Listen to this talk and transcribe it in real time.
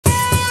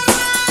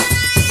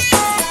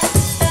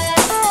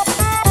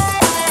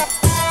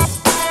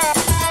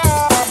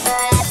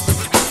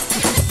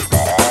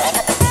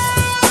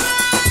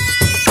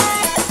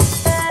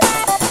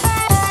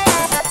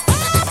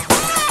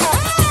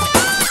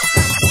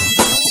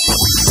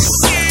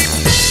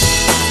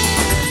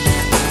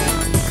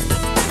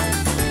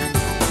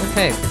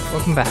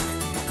welcome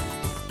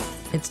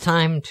back. It's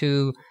time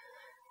to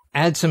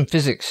add some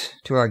physics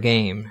to our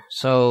game.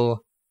 So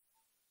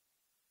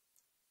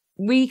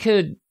we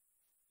could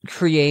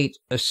create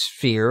a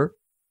sphere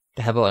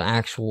to have an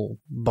actual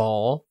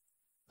ball.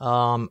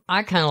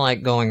 I kind of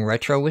like going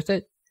retro with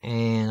it,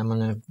 and I'm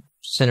going to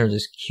center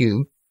this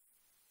cube.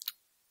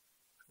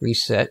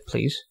 Reset,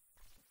 please.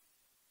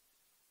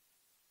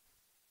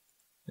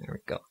 There we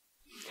go.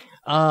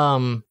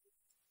 I'm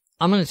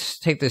going to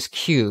take this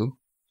cube,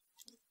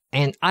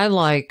 and I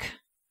like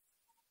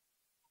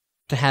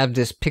to have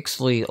this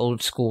pixely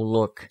old school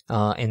look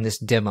in this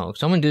demo.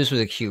 So I'm going to do this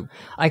with a cube.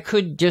 I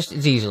could just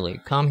as easily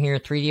come here,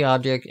 3D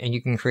object, and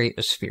you can create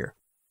a sphere.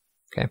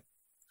 Okay.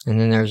 And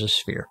then there's a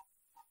sphere.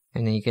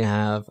 And then you can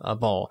have a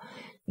ball.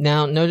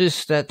 Now,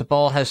 notice that the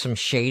ball has some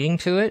shading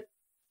to it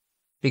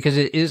because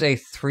it is a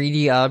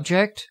 3D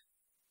object.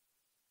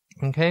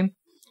 Okay.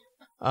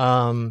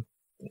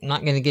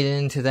 Not going to get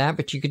into that,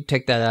 but you could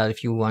take that out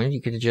if you wanted.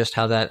 You could adjust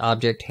how that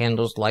object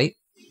handles light.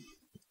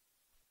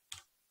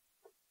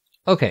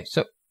 Okay,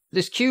 so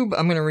this cube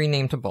I'm going to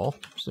rename to ball,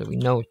 so we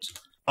know it's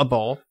a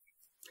ball.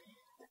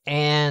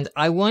 And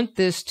I want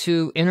this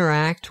to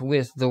interact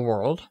with the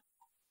world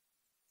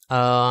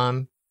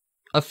of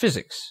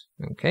physics,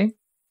 okay?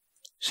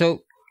 So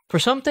for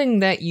something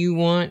that you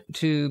want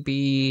to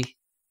be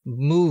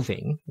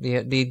moving,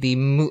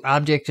 the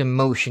object in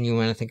motion you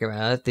want to think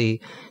about it,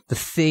 the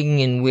thing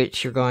in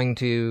which you're going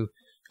to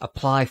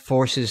apply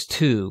forces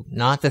to,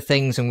 not the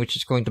things in which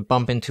it's going to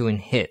bump into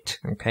and hit,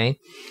 okay?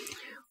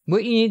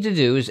 What you need to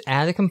do is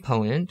add a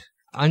component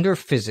under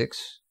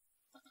physics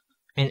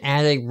and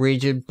add a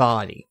rigid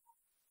body,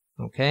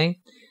 okay?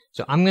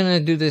 So I'm going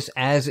to do this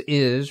as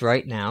is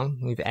right now.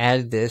 We've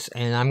added this,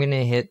 and I'm going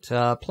to hit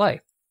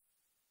play.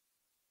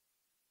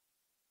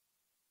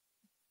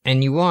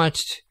 And you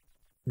watched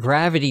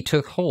gravity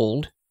took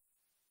hold,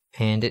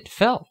 and it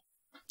fell.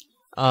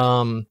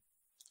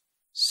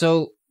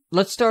 So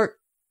let's start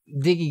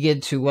digging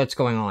into what's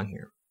going on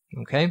here,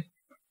 okay?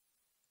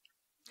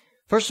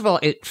 First of all,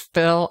 it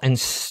fell and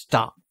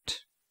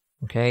stopped,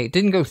 okay? It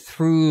didn't go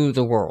through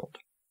the world.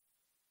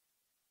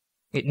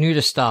 It knew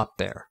to stop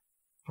there,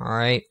 all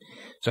right?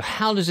 So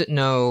how does it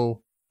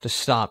know to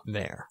stop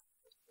there?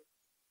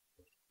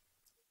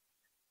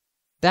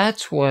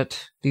 That's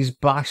what these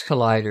box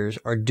colliders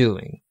are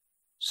doing.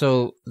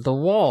 So the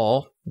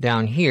wall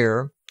down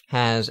here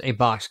has a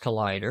box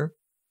collider,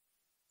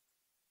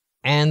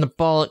 and the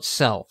ball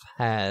itself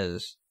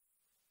has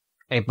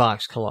a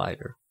box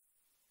collider,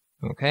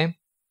 okay?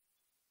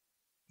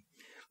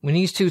 When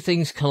these two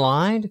things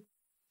collide,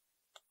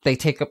 they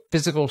take up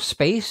physical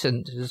space,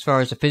 and as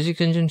far as the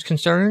physics engine is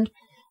concerned,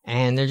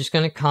 and they're just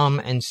going to come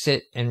and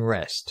sit and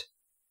rest,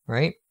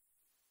 right?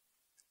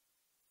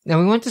 Now,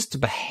 we want this to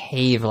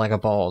behave like a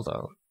ball,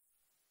 though.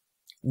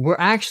 We're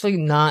actually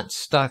not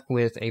stuck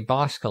with a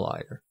box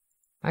collider.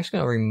 I'm actually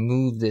going to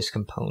remove this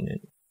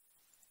component,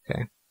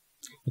 okay?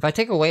 If I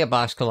take away a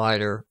box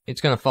collider, it's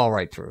going to fall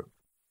right through,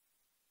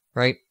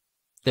 right?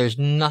 There's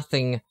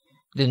nothing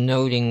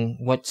denoting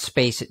what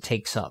space it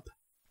takes up.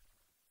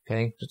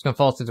 Okay, so it's going to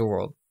fall through the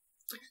world.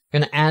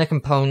 I'm going to add a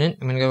component.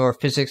 I'm going to go to our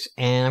physics,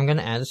 and I'm going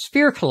to add a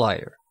sphere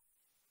collider.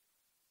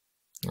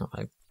 Now, if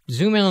I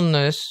zoom in on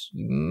this,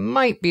 you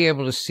might be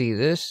able to see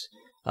this.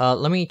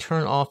 Let me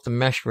turn off the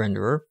mesh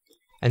renderer,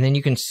 and then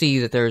you can see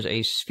that there's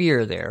a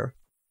sphere there.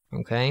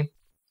 Okay,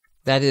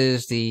 that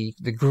is the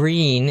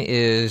green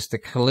is the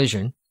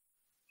collision.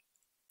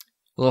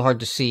 A little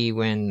hard to see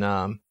when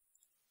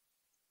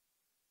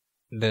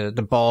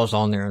the ball's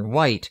on there in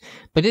white,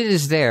 but it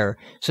is there.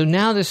 So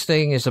now this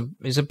thing is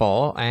a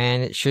ball,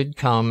 and it should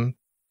come,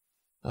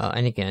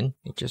 and again,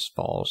 it just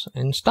falls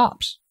and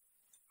stops.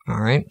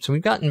 All right, so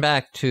we've gotten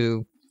back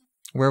to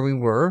where we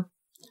were,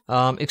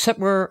 except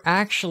we're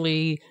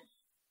actually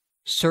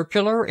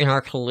circular in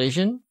our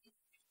collision.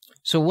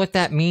 So what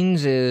that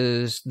means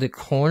is the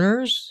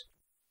corners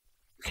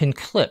can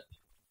clip.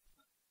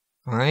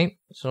 All right,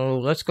 so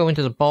let's go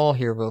into the ball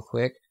here real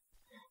quick.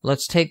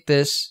 Let's take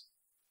this.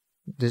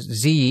 This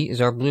Z is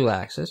our blue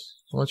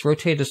axis. So let's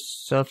rotate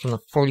this up on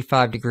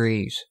 45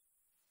 degrees.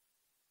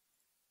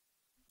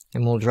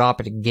 And we'll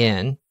drop it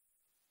again.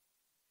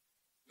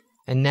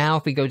 And now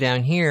if we go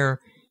down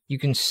here, you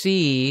can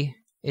see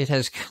it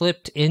has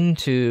clipped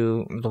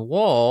into the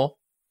wall,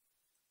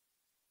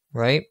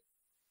 right?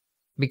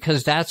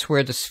 Because that's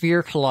where the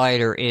sphere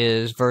collider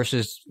is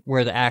versus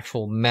where the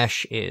actual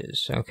mesh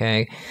is,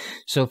 okay?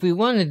 So if we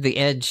wanted the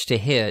edge to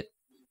hit,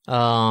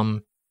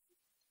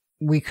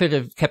 we could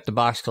have kept the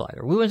box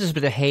collider. We want this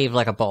to behave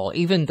like a ball,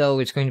 even though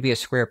it's going to be a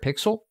square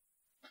pixel.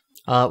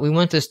 We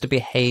want this to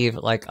behave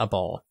like a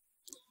ball.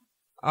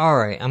 All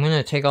right, I'm going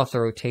to take off the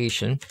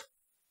rotation,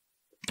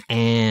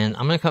 and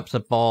I'm going to come up to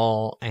the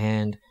ball,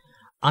 and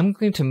I'm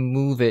going to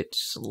move it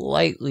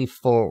slightly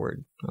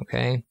forward,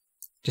 okay,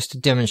 just to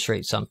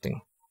demonstrate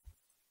something.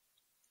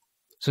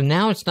 So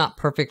now it's not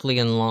perfectly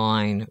in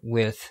line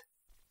with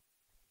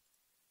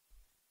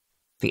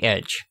the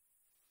edge.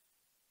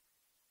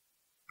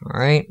 All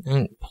right,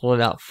 and pull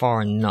it out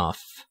far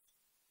enough.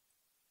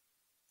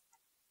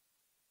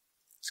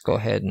 let's go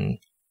ahead and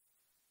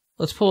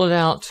let's pull it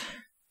out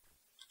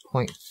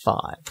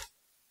 0.5.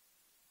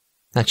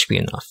 That should be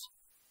enough.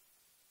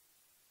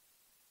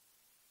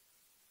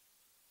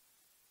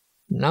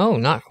 No,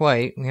 not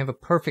quite. We have a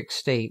perfect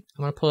state.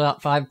 I'm going to pull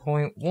out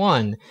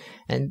 5.1,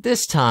 and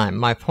this time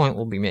my point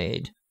will be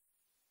made.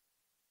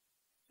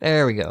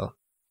 There we go.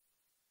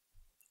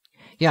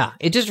 Yeah,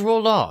 it just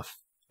rolled off.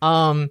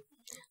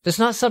 That's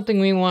not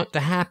something we want to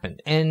happen.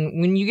 And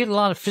when you get a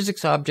lot of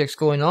physics objects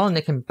going on,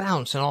 they can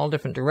bounce in all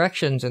different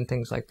directions and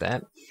things like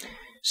that.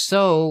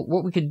 So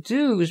what we could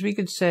do is we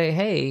could say,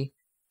 hey,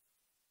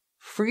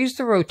 freeze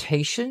the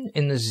rotation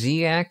in the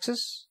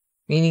z-axis,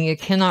 meaning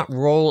it cannot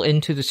roll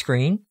into the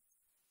screen.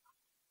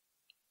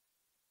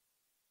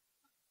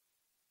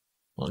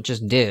 Well, it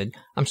just did.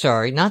 I'm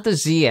sorry, not the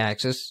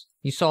z-axis.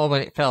 You saw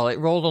when it fell, it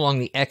rolled along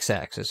the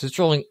x-axis. It's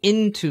rolling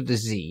into the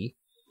z.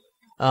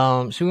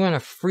 So we want to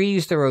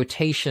freeze the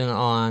rotation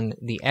on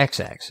the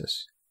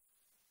x-axis.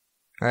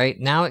 Right?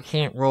 Now it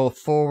can't roll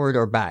forward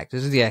or back.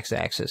 This is the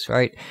x-axis,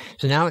 right?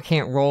 So now it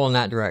can't roll in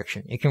that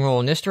direction. It can roll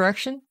in this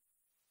direction,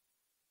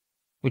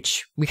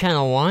 which we kind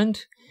of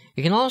want.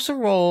 It can also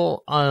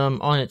roll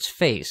on its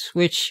face,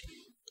 which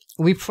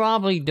we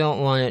probably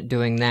don't want it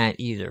doing that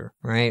either,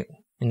 right?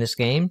 In this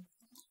game.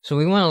 So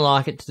we want to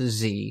lock it to the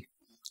z.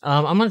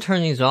 I'm going to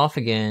turn these off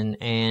again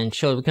and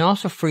show we can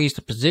also freeze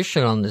the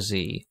position on the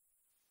z.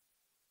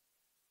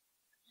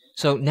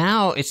 So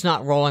now it's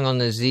not rolling on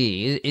the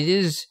z. It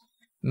is,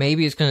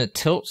 maybe it's going to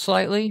tilt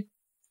slightly,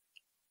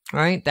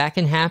 right? That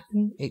can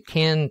happen. It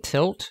can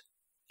tilt.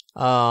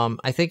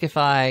 I think if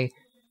I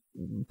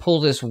pull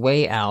this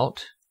way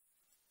out,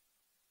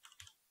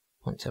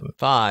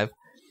 0.75,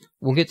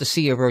 we'll get to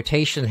see a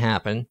rotation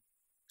happen.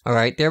 All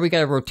right, there we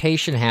got a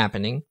rotation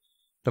happening.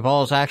 The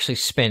ball is actually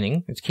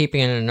spinning. It's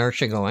keeping an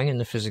inertia going in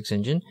the physics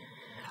engine.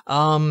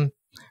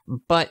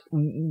 But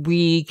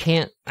we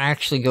can't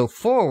actually go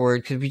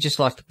forward because we just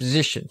locked the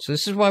position. So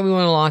this is why we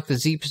want to lock the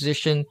z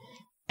position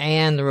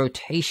and the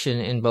rotation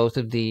in both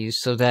of these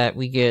so that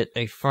we get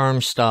a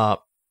firm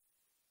stop.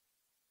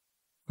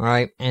 All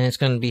right, and it's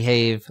going to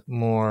behave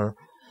more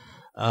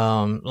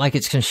like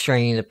it's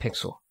constraining the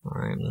pixel. All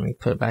right, let me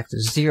put it back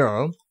to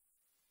 0.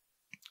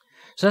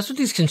 So that's what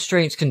these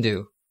constraints can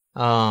do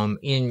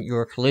in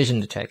your collision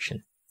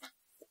detection.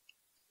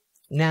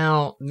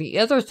 Now, the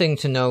other thing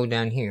to know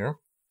down here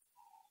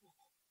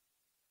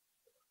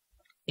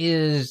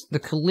is the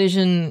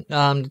collision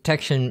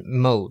detection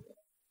mode.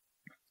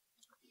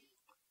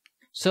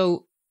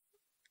 So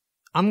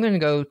I'm going to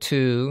go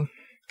to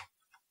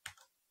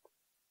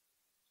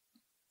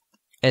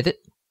Edit,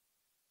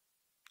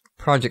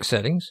 Project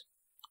Settings,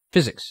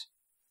 Physics.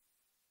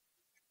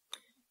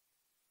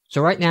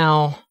 So right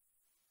now,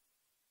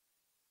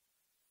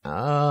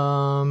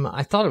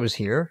 I thought it was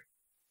here.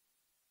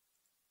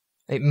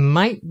 It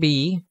might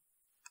be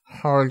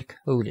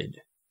hard-coded.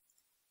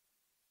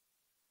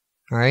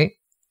 All right.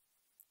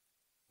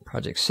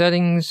 Project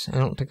Settings. I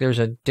don't think there's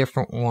a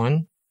different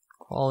one.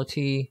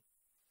 Quality.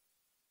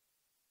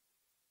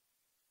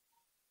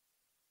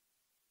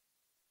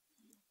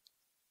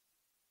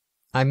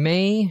 I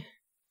may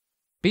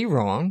be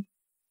wrong.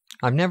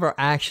 I've never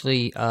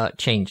actually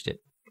changed it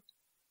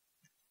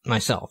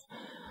myself.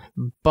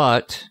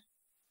 But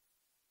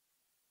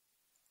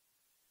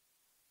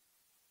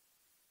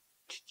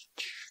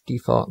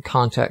default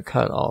contact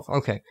cutoff.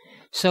 Okay.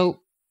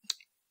 So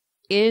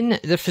in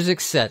the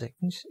physics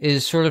settings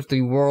is sort of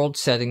the world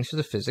settings for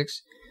the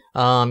physics.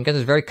 Got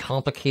this very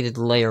complicated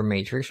layer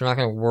matrix. We're not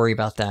going to worry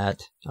about that.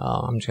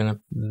 I'm just going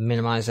to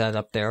minimize that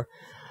up there.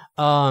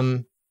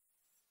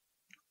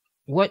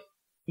 What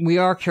we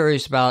are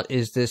curious about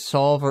is this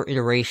solver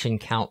iteration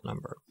count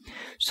number.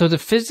 So the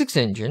physics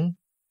engine,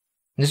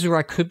 this is where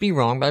I could be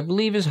wrong, but I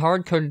believe is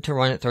hard-coded to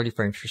run at 30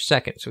 frames per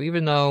second. So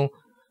even though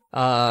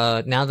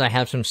now that I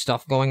have some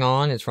stuff going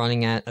on, it's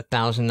running at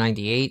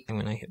 1098, and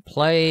when I hit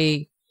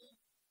play,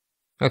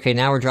 okay,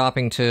 now we're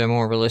dropping to a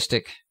more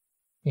realistic,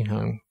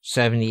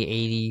 70,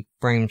 80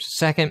 frames a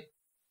second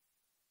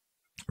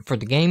for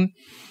the game.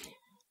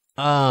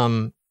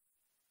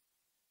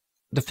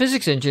 The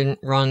physics engine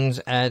runs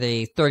at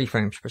a 30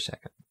 frames per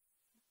second.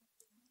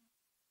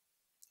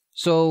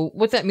 So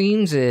what that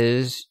means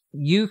is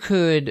you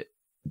could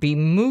be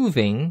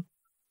moving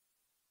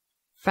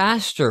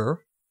faster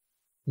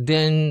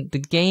than the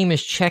game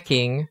is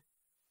checking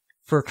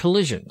for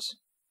collisions,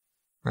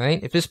 right?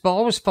 If this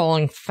ball was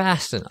falling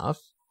fast enough,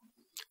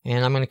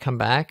 and I'm going to come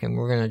back and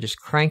we're going to just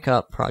crank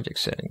up project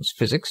settings,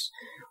 physics.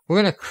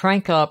 We're going to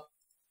crank up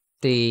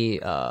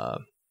the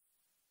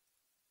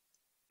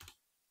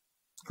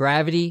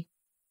gravity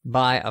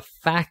by a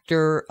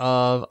factor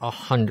of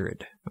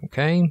 100,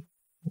 okay?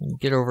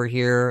 Get over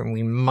here and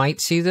we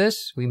might see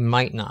this, we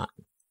might not.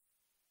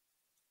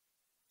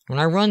 When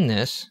I run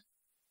this,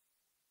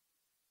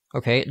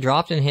 okay, it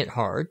dropped and hit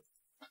hard.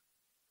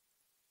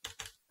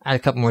 Add a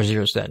couple more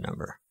zeros to that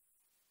number.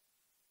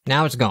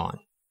 Now it's gone,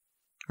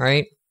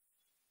 right?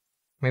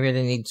 Maybe I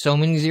didn't need so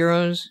many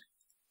zeros.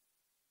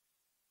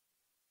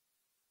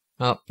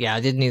 Oh, yeah,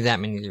 I didn't need that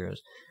many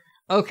zeros.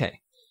 Okay,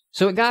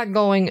 So it got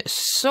going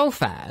so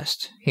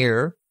fast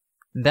here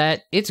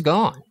that it's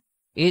gone.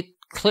 It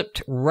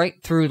clipped right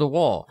through the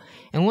wall.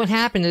 And what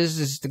happened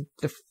is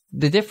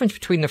the difference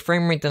between the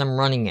frame rate that I'm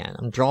running at,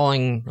 I'm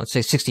drawing, let's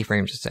say 60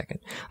 frames a second.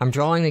 I'm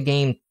drawing the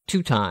game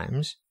 2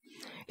 times.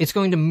 It's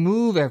going to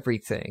move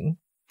everything,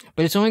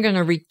 but it's only going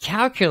to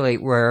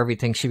recalculate where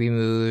everything should be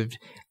moved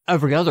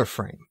every other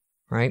frame,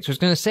 right? So it's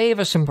going to save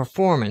us some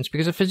performance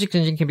because a physics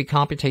engine can be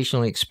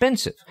computationally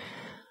expensive.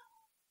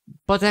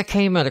 But that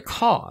came at a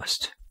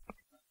cost.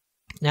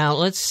 Now,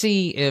 let's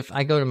see if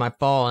I go to my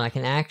ball and I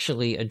can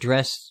actually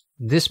address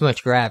this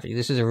much gravity.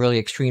 This is a really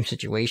extreme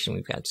situation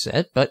we've got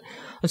set, but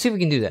let's see if we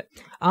can do that.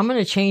 I'm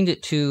going to change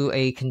it to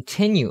a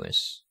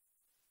continuous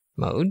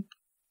mode.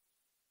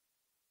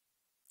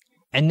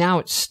 And now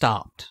it's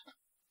stopped.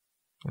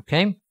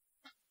 Okay?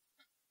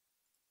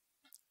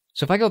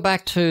 So if I go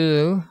back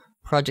to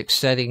project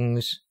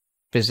settings,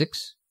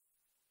 physics,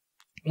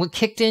 what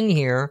kicked in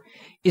here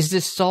is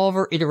this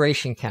solver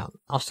iteration count.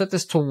 I'll set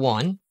this to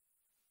 1.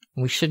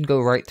 We should go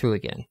right through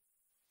again.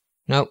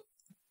 Nope.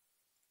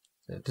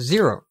 Set it to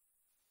 0.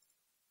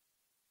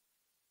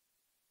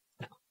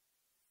 No.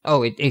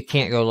 Oh, it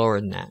can't go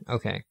lower than that.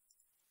 Okay.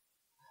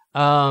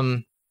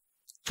 Can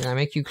I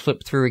make you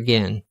clip through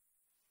again?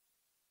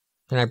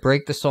 Can I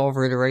break the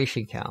solver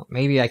iteration count?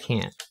 Maybe I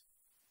can't.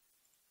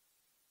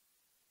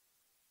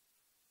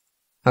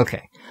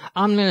 Okay.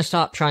 I'm going to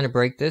stop trying to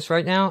break this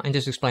right now and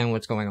just explain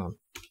what's going on.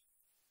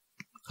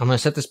 I'm going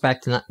to set this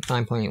back to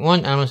 9.81,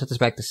 and I'm going to set this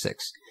back to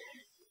 6.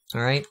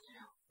 Alright?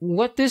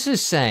 What this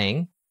is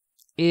saying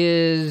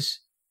is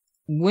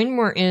when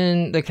we're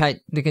in the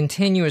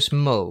continuous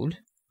mode,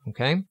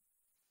 okay,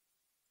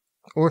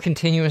 or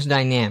continuous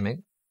dynamic,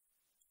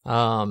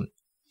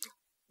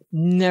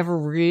 never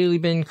really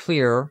been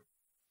clear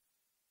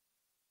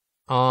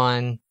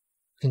on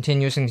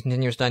continuous and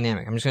continuous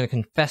dynamic. I'm just going to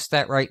confess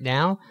that right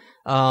now.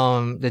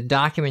 The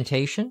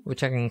documentation,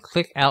 which I can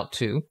click out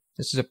to,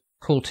 this is a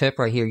cool tip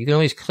right here. You can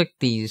always click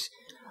these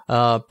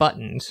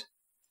buttons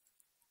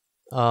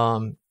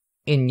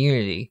in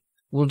Unity.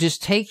 Will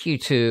just take you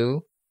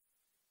to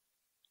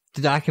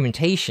the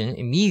documentation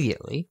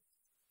immediately,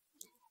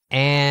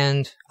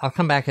 and I'll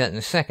come back to that in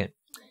a second.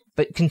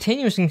 But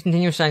continuous and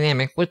continuous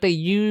dynamic, what they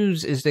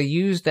use is they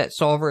use that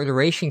solver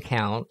iteration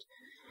count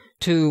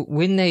to,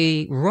 when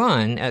they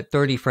run at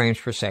 30 frames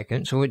per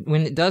second, so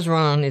when it does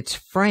run on its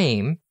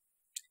frame,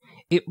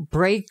 it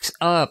breaks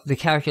up the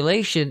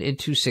calculation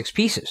into 6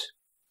 pieces.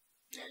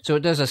 So it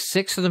does a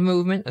 6th of the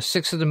movement, a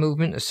 6th of the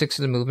movement, a 6th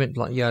of the movement,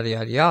 yada,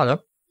 yada, yada.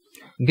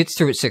 It gets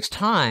through it 6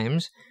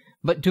 times,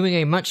 but doing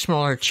a much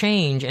smaller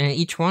change, and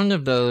each one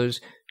of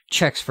those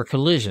checks for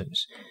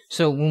collisions.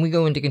 So when we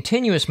go into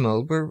continuous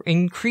mode, we're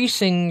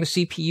increasing the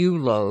CPU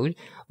load,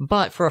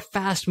 but for a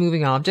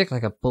fast-moving object,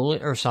 like a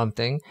bullet or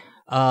something,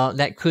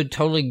 that could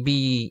totally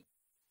be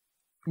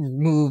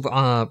move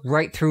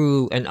right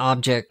through an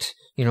object,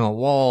 you know, a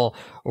wall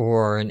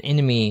or an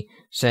enemy,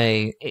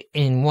 say,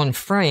 in 1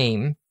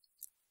 frame,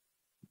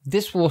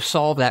 this will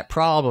solve that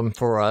problem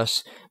for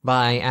us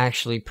by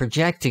actually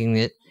projecting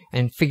it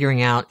and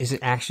figuring out, is it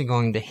actually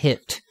going to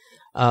hit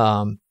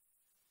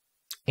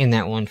in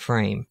that 1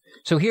 frame.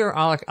 So here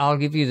I'll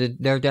give you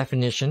their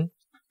definition.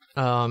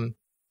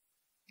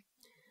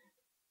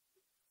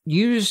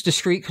 Use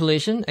discrete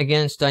collision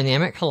against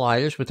dynamic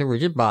colliders with a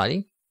rigid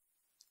body,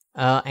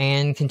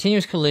 and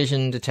continuous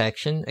collision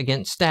detection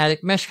against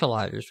static mesh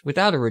colliders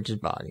without a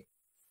rigid body.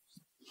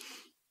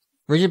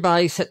 Rigid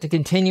bodies set to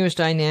continuous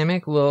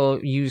dynamic will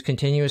use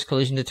continuous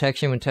collision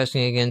detection when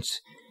testing against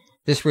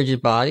this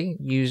rigid body.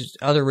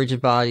 Other rigid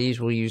bodies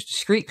will use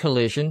discrete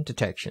collision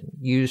detection,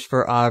 used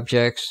for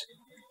objects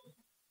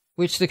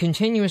which the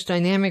continuous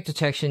dynamic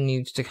detection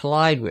needs to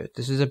collide with.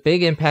 This is a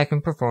big impact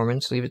on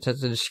performance. Leave it set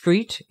to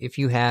discrete if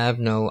you have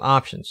no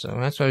options. So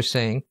that's what I was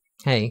saying.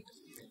 Hey,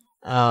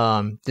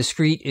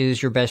 discrete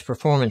is your best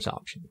performance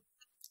option.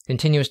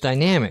 Continuous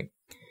dynamic.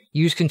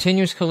 Use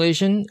continuous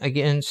collision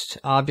against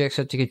objects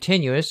set to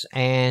continuous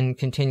and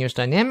continuous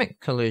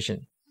dynamic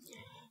collision.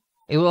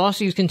 It will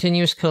also use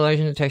continuous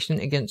collision detection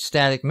against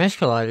static mesh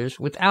colliders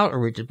without a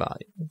rigid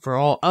body. For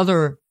all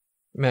other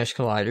mesh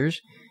colliders,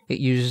 it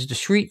uses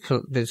discrete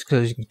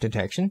collision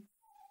detection,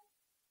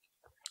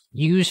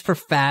 used for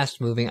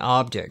fast-moving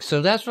objects.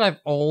 So that's what I've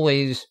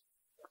always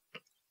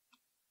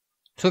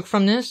took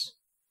from this,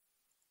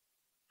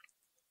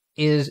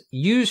 is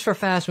used for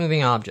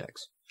fast-moving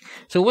objects.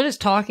 So what it's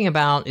talking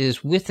about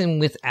is with and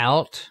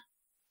without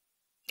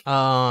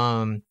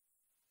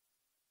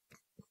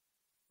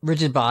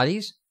rigid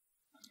bodies.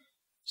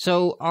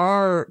 So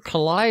our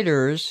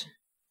colliders,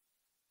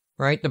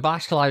 right, the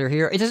box collider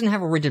here, it doesn't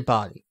have a rigid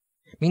body,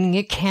 meaning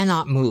it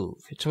cannot move.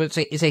 So it's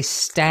a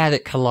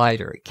static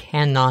collider. It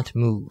cannot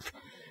move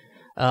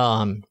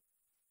in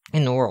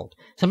the world.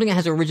 Something that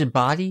has a rigid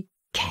body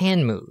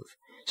can move.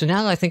 So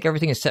now that I think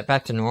everything is set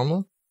back to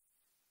normal,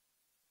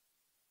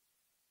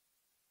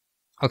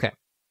 okay.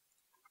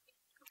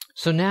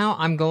 So now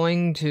I'm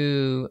going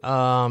to,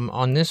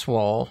 on this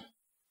wall,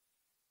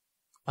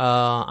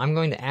 I'm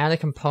going to add a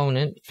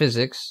component,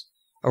 physics,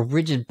 a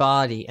rigid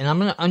body, and I'm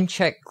going to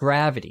uncheck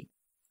gravity,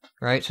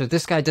 right? So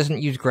this guy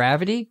doesn't use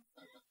gravity,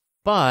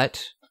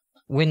 but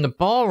when the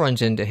ball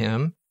runs into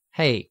him,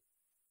 hey,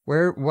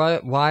 why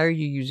are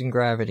you using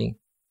gravity?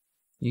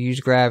 You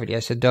use gravity. I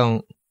said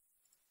don't.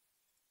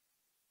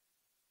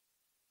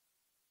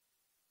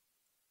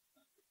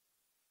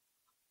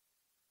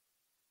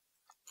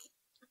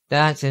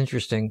 That's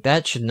interesting.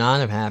 That should not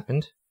have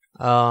happened.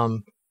 I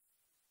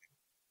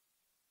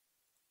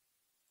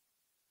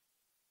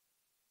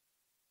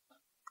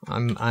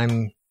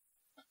am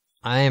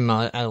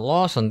at a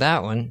loss on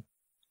that one.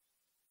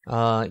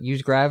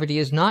 Use gravity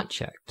is not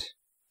checked.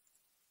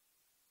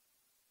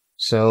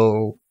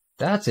 So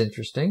that's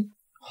interesting.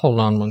 Hold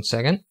on one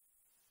second.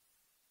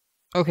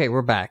 Okay,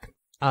 we're back.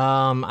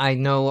 I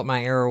know what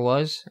my error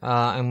was,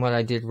 and what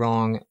I did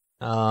wrong,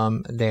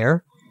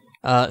 there.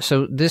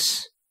 So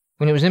this,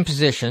 when it was in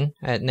position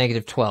at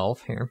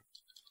 -12 here,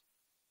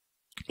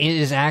 it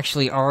is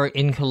actually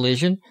in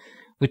collision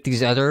with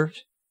these other,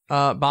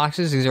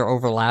 boxes. These are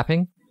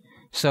overlapping.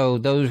 So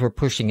those were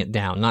pushing it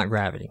down, not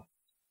gravity.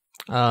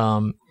 So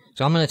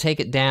I'm going to take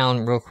it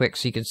down real quick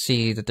so you can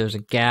see that there's a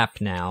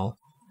gap now.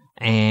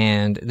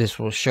 And this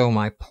will show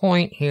my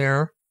point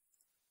here.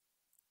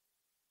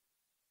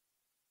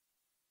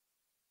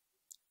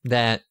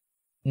 That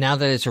now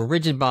that it's a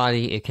rigid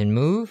body, it can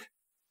move.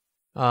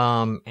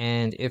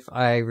 And if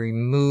I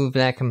remove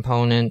that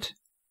component,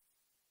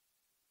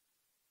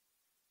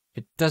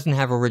 if it doesn't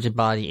have a rigid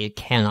body, it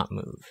cannot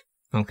move.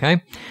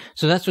 Okay?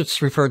 So that's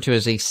what's referred to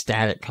as a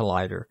static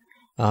collider.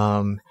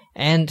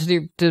 And to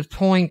the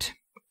point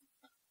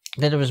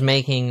that it was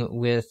making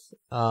with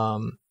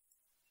the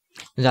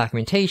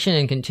documentation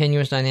and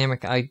continuous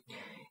dynamic,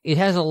 it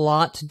has a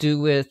lot to do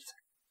with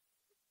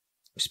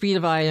speed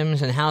of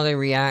items and how they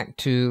react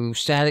to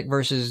static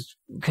versus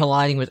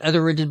colliding with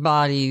other rigid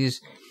bodies,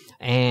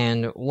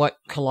 and what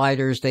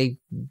colliders they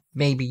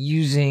may be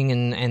using,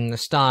 and the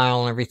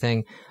style and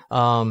everything.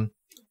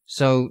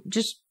 So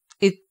just,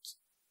 it's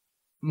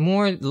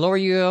more, the lower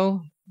you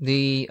go,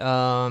 the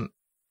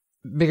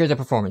bigger the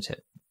performance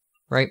hit,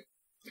 right?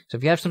 So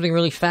if you have something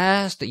really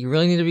fast that you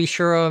really need to be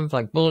sure of,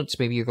 like bullets,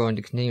 maybe you're going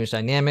to continuous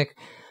dynamic.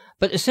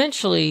 But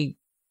essentially,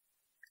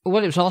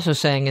 what it was also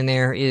saying in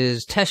there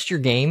is test your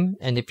game,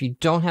 and if you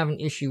don't have an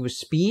issue with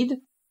speed,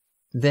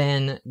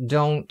 then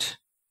don't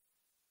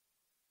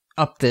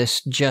up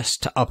this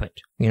just to up it.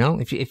 You know,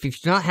 if you're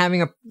not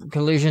having a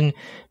collision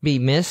be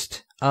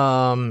missed,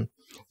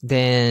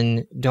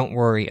 then don't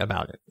worry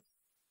about it.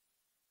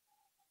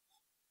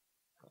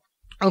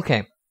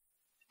 Okay.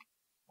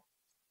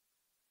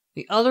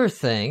 The other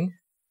thing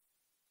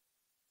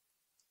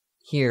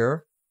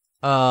here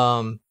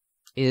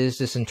is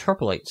this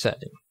interpolate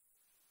setting.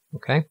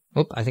 Okay.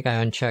 Oop, I think I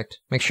unchecked.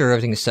 Make sure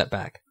everything is set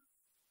back.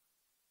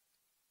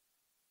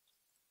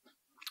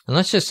 And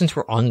let's just, since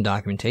we're on the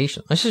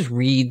documentation, let's just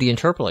read the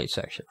interpolate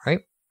section, right?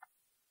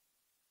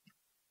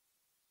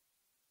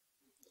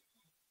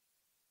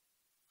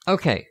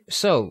 Okay,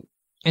 so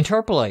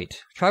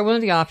interpolate. Try one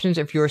of the options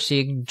if you're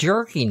seeing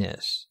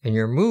jerkiness in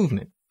your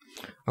movement.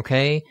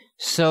 Okay,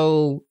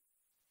 so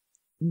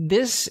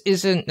this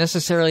isn't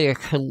necessarily a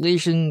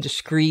collision,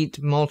 discrete,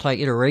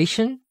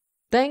 multi-iteration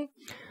thing.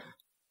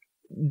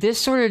 This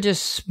sort of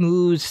just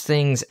smooths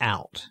things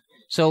out.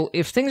 So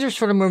if things are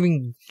sort of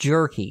moving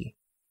jerky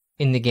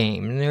in the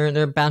game, and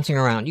they're bouncing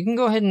around, you can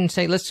go ahead and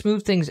say, let's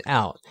smooth things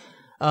out.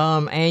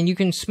 And you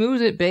can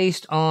smooth it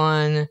based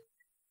on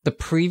the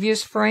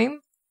previous frame,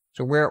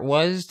 so where it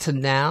was to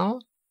now,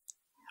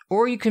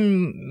 or you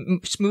can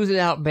smooth it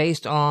out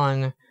based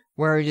on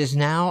where it is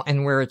now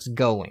and where it's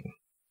going.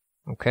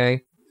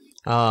 Okay?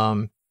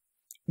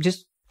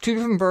 Just two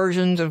different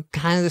versions of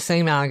kind of the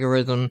same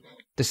algorithm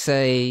to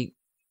say,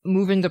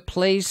 move into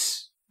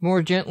place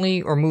more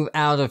gently or move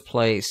out of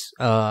place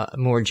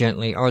more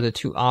gently are the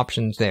two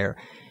options there.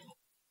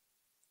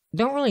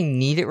 Don't really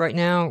need it right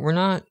now. We're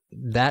not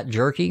that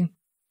jerky.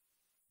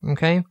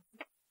 Okay?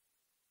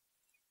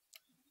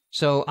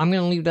 So I'm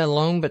going to leave that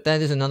alone, but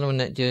that is another one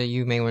that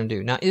you may want to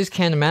do. Now, is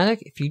kinematic?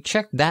 If you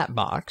check that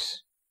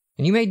box,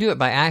 and you may do it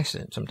by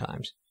accident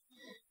sometimes,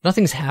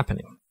 nothing's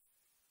happening.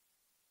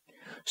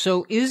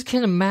 So is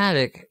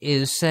kinematic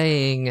is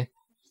saying,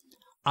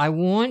 I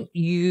want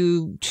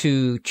you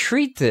to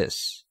treat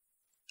this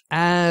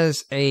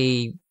as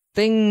a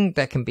thing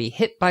that can be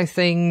hit by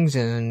things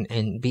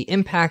and be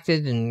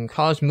impacted and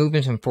cause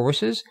movements and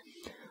forces,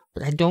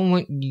 but I don't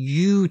want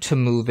you to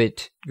move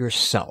it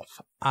yourself.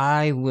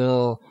 I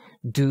will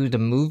do the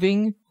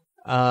moving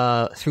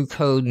through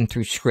code and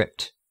through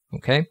script.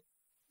 Okay?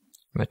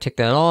 I'm going to tick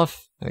that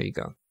off. There you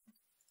go.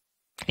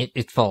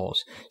 It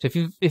falls. So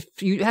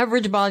if you have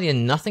rigid body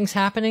and nothing's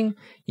happening,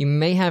 you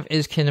may have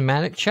is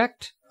kinematic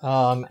checked.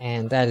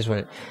 And that is what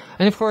it.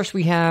 And of course,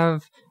 we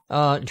have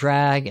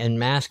drag and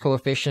mass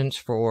coefficients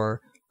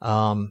for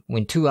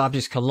when two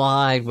objects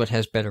collide, what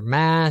has better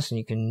mass, and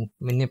you can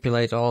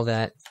manipulate all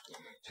that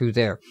through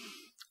there.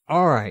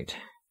 All right.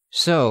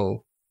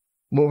 So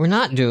what we're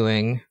not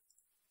doing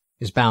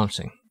is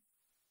bouncing.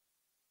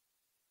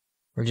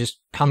 or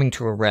just coming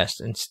to a rest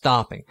and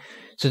stopping.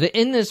 So to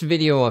end this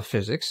video of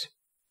physics,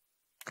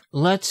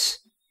 let's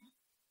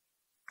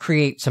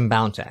create some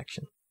bounce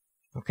action.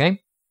 Okay?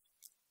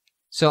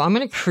 So I'm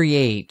going to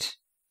create,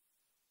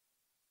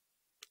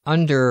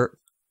 under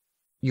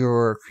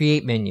your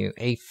create menu,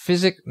 a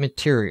physic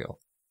material.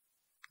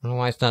 I don't know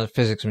why it's not a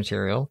physics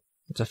material.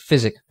 It's a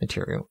physic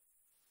material.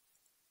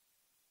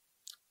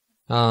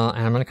 And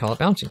I'm going to call it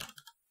bouncing.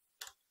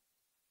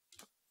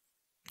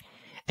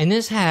 And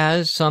this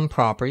has some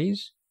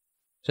properties,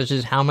 such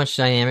as how much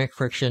dynamic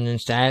friction and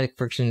static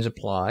friction is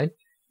applied.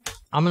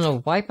 I'm going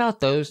to wipe out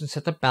those and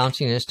set the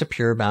bounciness to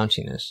pure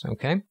bounciness,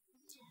 okay?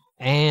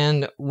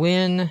 And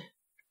when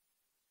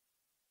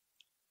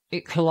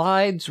it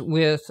collides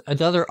with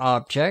another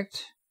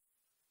object,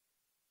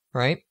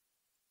 right,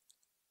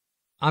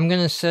 I'm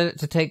going to set it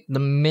to take the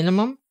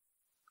minimum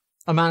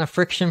amount of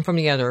friction from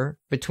the other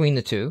between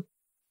the two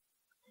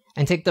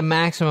and take the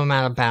maximum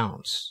amount of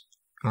bounce,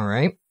 all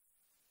right?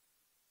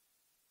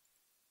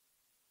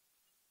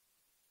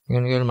 I'm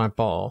going to go to my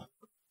ball.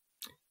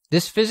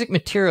 This physic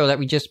material that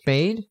we just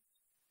made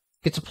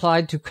gets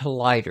applied to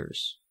colliders,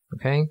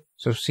 okay?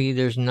 So see,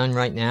 there's none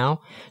right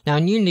now. Now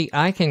in Unity,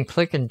 I can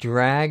click and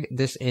drag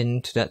this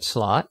into that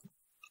slot,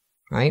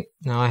 right?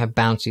 Now I have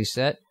bouncy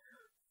set.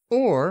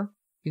 Or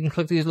you can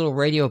click these little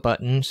radio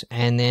buttons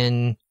and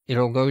then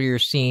it'll go to your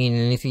scene,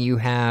 and anything you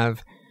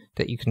have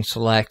that you can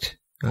select,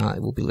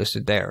 it will be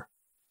listed there.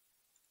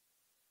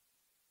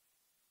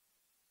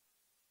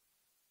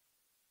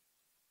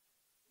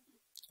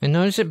 And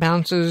notice it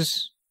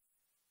bounces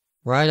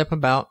right up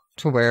about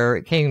to where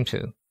it came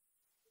to.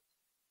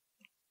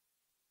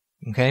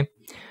 Okay,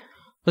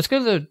 let's go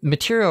to the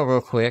material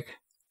real quick,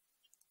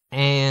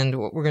 and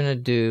what we're going to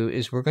do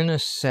is we're going to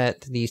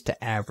set these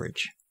to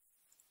average,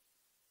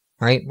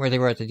 right, where they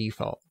were at the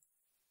default.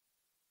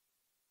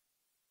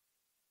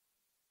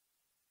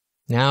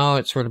 Now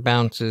it sort of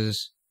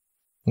bounces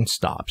and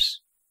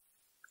stops.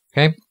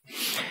 Okay,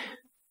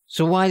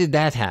 so why did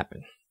that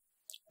happen?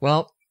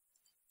 Well,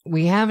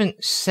 we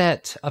haven't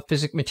set a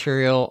physic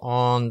material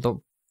on the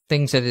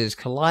things that it is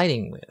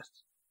colliding with,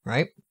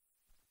 right?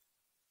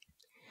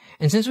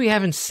 And since we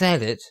haven't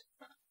set it,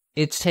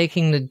 it's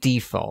taking the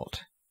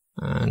default.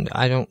 And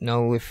I don't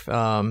know if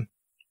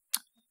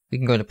we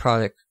can go to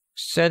product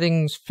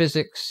settings,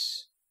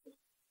 physics.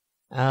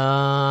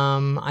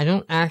 I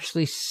don't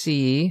actually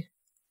see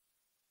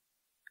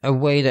a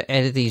way to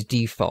edit these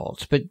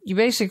defaults, but you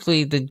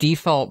basically, the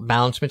default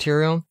bounce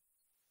material,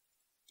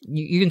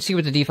 you can see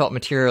what the default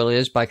material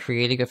is by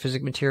creating a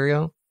physic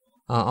material.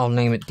 I'll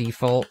name it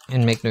default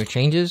and make no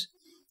changes.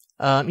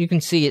 You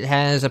can see it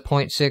has a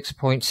 0.6,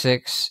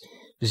 0.6,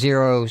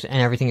 zeros,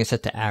 and everything is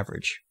set to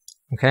average.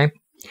 Okay?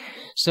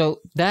 So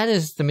that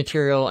is the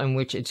material in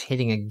which it's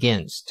hitting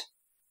against,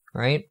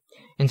 right?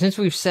 And since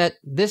we've set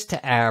this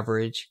to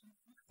average,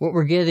 what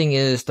we're getting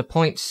is the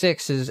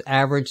 0.6 is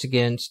averaged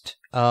against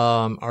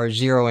our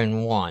 0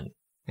 and 1,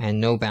 and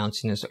no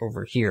bounciness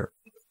over here.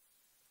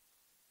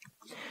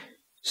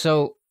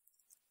 So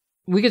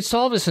we could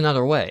solve this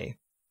another way.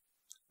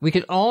 We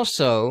could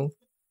also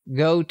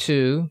go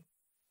to,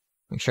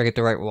 make sure I get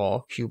the right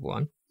wall, cube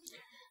 1.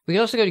 We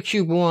could also go to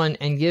cube 1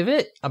 and give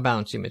it a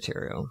bouncy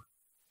material.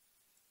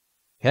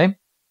 Okay?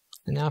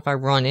 And now if I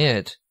run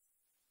it,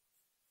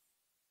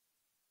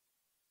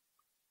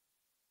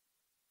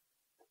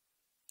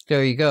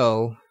 there you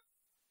go.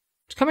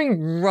 It's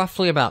coming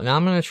roughly about. Now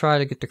I'm going to try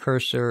to get the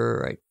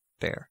cursor right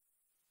there.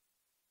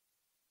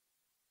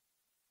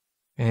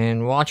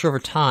 And watch over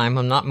time.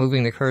 I'm not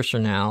moving the cursor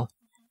now.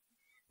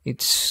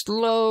 It's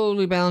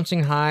slowly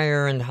bouncing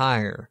higher and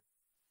higher.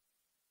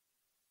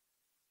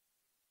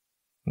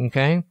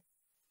 Okay?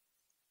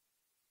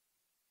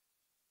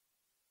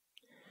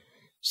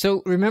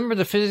 So remember,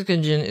 the physics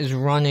engine is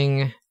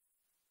running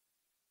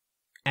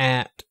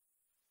at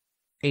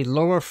a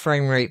lower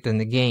frame rate than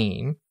the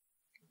game.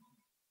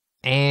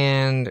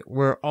 And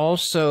we're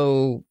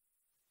also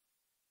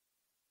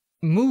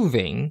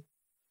moving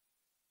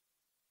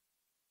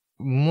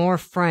more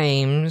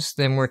frames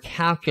than we're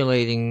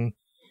calculating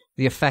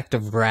the effect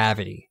of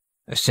gravity,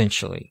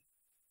 essentially,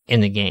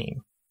 in the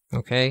game.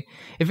 Okay?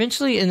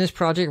 Eventually, in this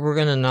project, we're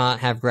going to not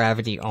have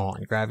gravity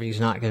on. Gravity is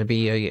not going to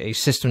be a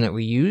system that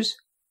we use.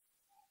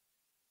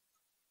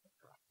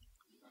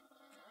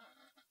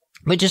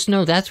 But just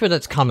know that's where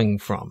that's coming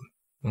from.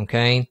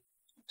 Okay?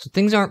 So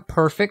things aren't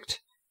perfect.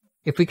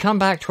 If we come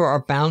back to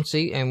our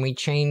bouncy and we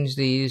change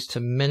these to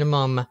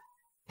minimum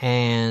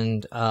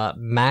and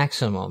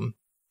maximum,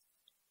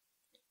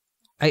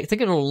 I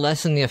think it'll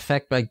lessen the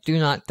effect, but I do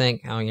not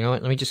think, oh, you know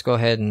what, let me just go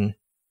ahead and,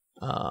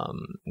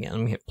 yeah, let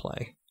me hit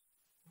play.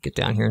 Get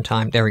down here in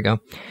time. There we go.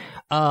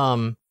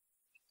 I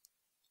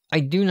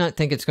do not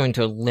think it's going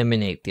to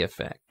eliminate the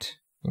effect.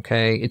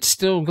 Okay? It's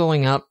still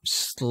going up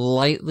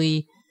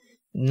slightly,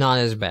 not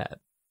as bad.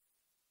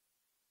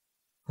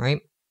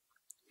 Right?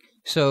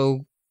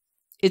 So,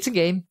 it's a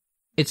game.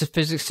 It's a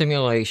physics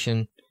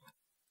simulation.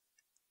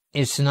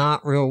 It's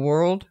not real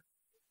world.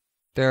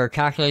 There are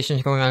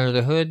calculations going on under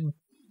the hood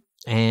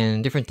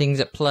and different things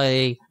at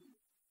play.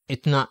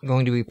 it's not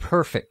going to be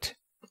perfect.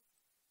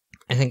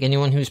 I think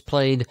anyone who's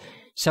played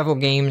several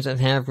games that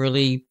have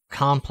really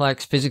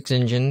complex physics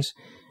engines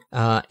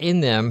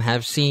in them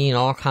have seen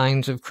all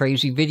kinds of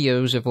crazy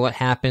videos of what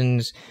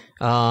happens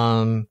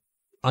on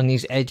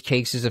these edge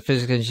cases of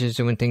physics engines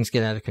when things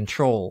get out of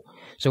control.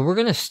 So we're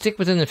going to stick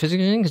within the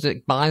physics engine because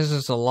it buys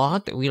us a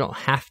lot that we don't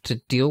have to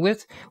deal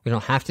with. We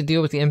don't have to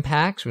deal with the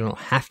impacts. We don't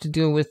have to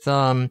deal with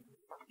the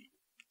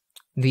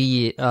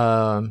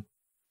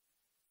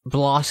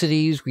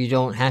velocities. We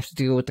don't have to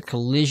deal with the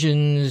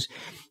collisions,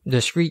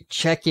 discrete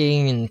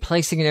checking and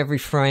placing in every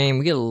frame.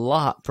 We get a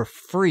lot for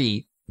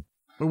free,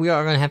 but we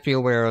are going to have to be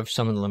aware of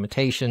some of the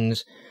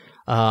limitations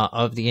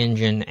of the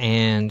engine,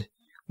 and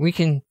we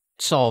can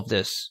solve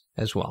this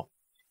as well.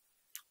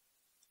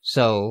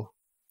 So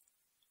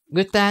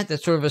with that,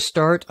 that's sort of a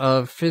start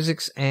of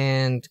physics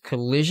and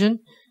collision.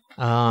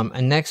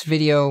 And next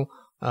video,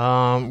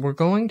 we're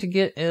going to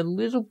get a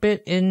little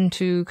bit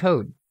into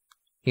code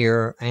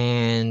here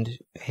and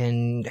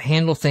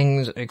handle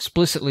things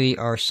explicitly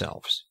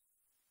ourselves.